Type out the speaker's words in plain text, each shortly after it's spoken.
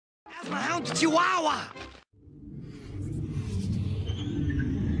That's my hound, Chihuahua.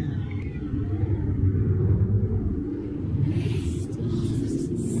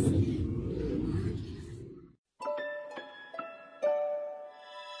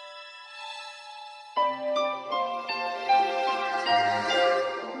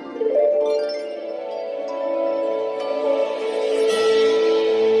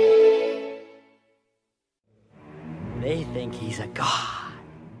 They think he's a god.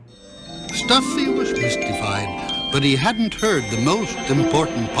 Stuffy was mystified, but he hadn't heard the most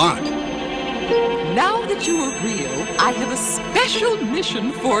important part. Now that you are real, I have a special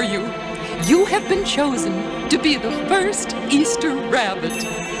mission for you. You have been chosen to be the first Easter rabbit.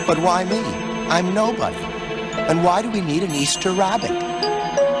 But why me? I'm nobody. And why do we need an Easter rabbit?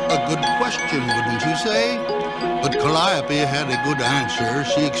 A good question, wouldn't you say? But Calliope had a good answer.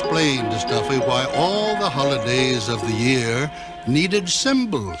 She explained to Stuffy why all the holidays of the year needed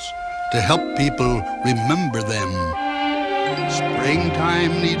symbols to help people remember them.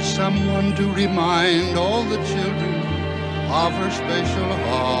 Springtime needs someone to remind all the children of her special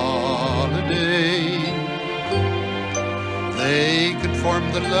holiday. They could form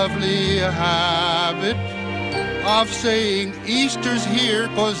the lovely habit of saying Easter's here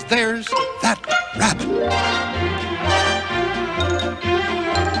 'cause there's that rabbit.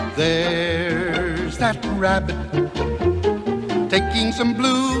 There's that rabbit taking some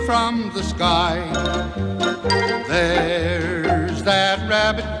blue from the sky. There's that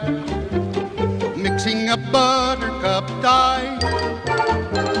rabbit mixing a buttercup dye.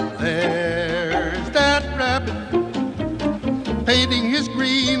 There's that rabbit painting his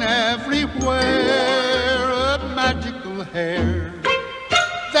green everywhere, a magical hair.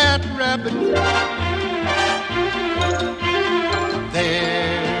 That rabbit.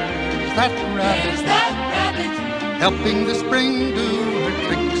 There's that rabbit. There's that rabbit. Helping the spring do her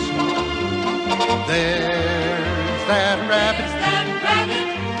tricks. There's that rabbit. There's that rabbit.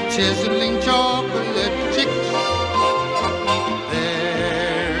 Chiseling chocolate chicks.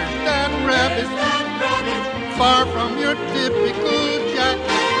 There's that rabbit. There's that rabbit. Far from your typical Jack.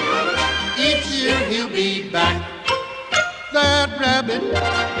 Each year he'll be back. That rabbit.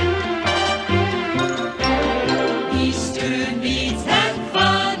 Easter needs that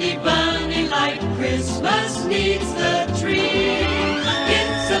funny bunny like Christmas needs the tree.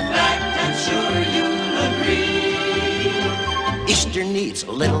 It's a fact, I'm sure you'll agree. Easter needs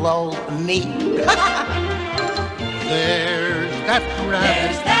a little old me. There's that rabbit.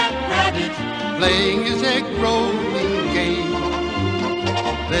 There's that rabbit. Playing his egg rolling game.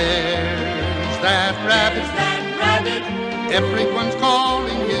 There's that rabbit. There's that rabbit. Everyone's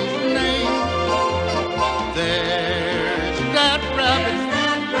calling his name. There's that rabbit. There's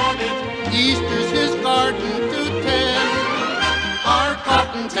that rabbit. Easter's his garden to tend. Our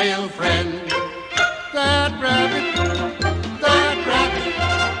cottontail friend. That rabbit.